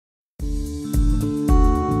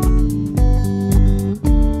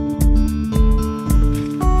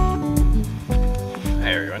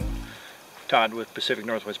Todd with Pacific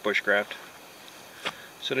Northwest Bushcraft.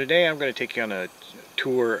 So today I'm going to take you on a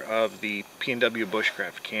tour of the PNW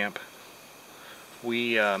Bushcraft Camp.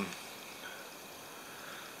 We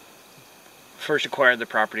first acquired the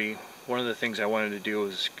property. One of the things I wanted to do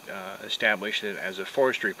was establish it as a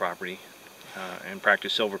forestry property and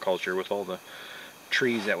practice silviculture with all the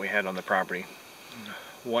trees that we had on the property.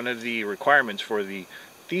 One of the requirements for the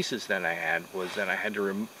thesis that I had was that I had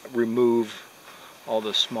to remove all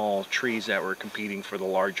the small trees that were competing for the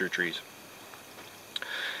larger trees.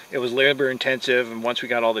 It was labor intensive, and once we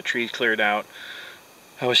got all the trees cleared out,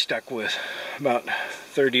 I was stuck with about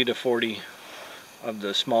 30 to 40 of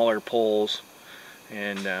the smaller poles,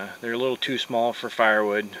 and they're a little too small for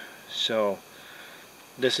firewood. So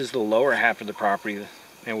this is the lower half of the property,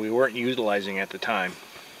 and we weren't utilizing at the time.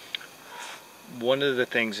 One of the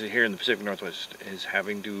things here in the Pacific Northwest is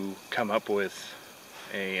having to come up with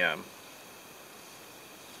a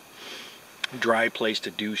dry place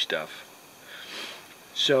to do stuff.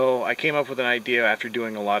 So I came up with an idea after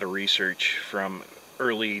doing a lot of research from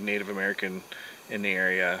early Native American in the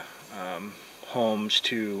area homes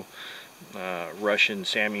to Russian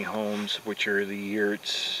Sami homes, which are the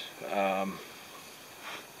yurts. I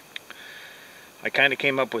kind of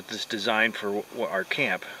came up with this design for our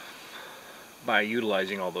camp by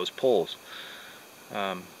utilizing all those poles.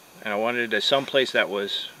 And I wanted some place that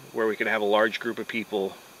was where we could have a large group of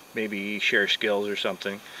people, maybe share skills or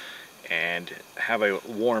something, and have a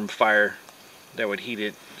warm fire that would heat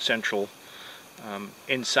it central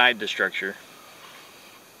inside the structure.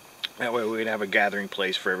 That way we'd have a gathering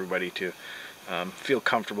place for everybody to feel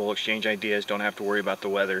comfortable, exchange ideas, don't have to worry about the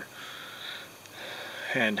weather.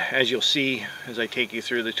 And as you'll see as I take you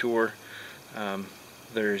through the tour,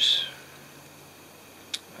 there's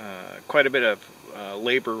quite a bit of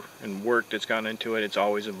labor and work that's gone into it. It's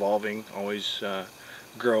always evolving, always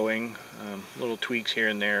growing, little tweaks here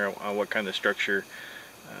and there on what kind of structure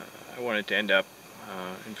I want it to end up.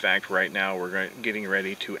 In fact, right now we're getting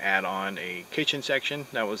ready to add on a kitchen section.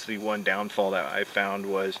 That was the one downfall that I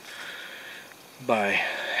found, was by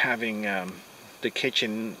having the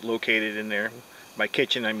kitchen located in there. By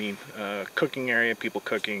kitchen I mean cooking area, people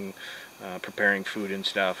cooking, preparing food and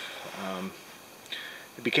stuff.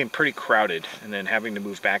 It became pretty crowded, and then having to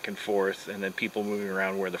move back and forth, and then people moving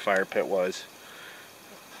around where the fire pit was.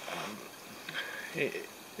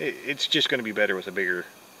 It's just going to be better with a bigger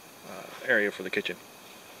area for the kitchen.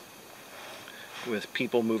 With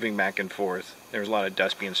people moving back and forth, there's a lot of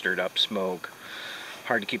dust being stirred up, smoke,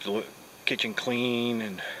 hard to keep the kitchen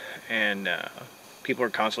clean, and people are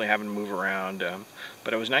constantly having to move around.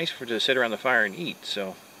 But it was nice to sit around the fire and eat.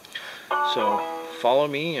 So follow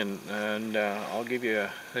me, and I'll give you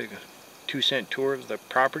a 2-cent tour of the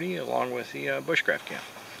property along with the bushcraft camp.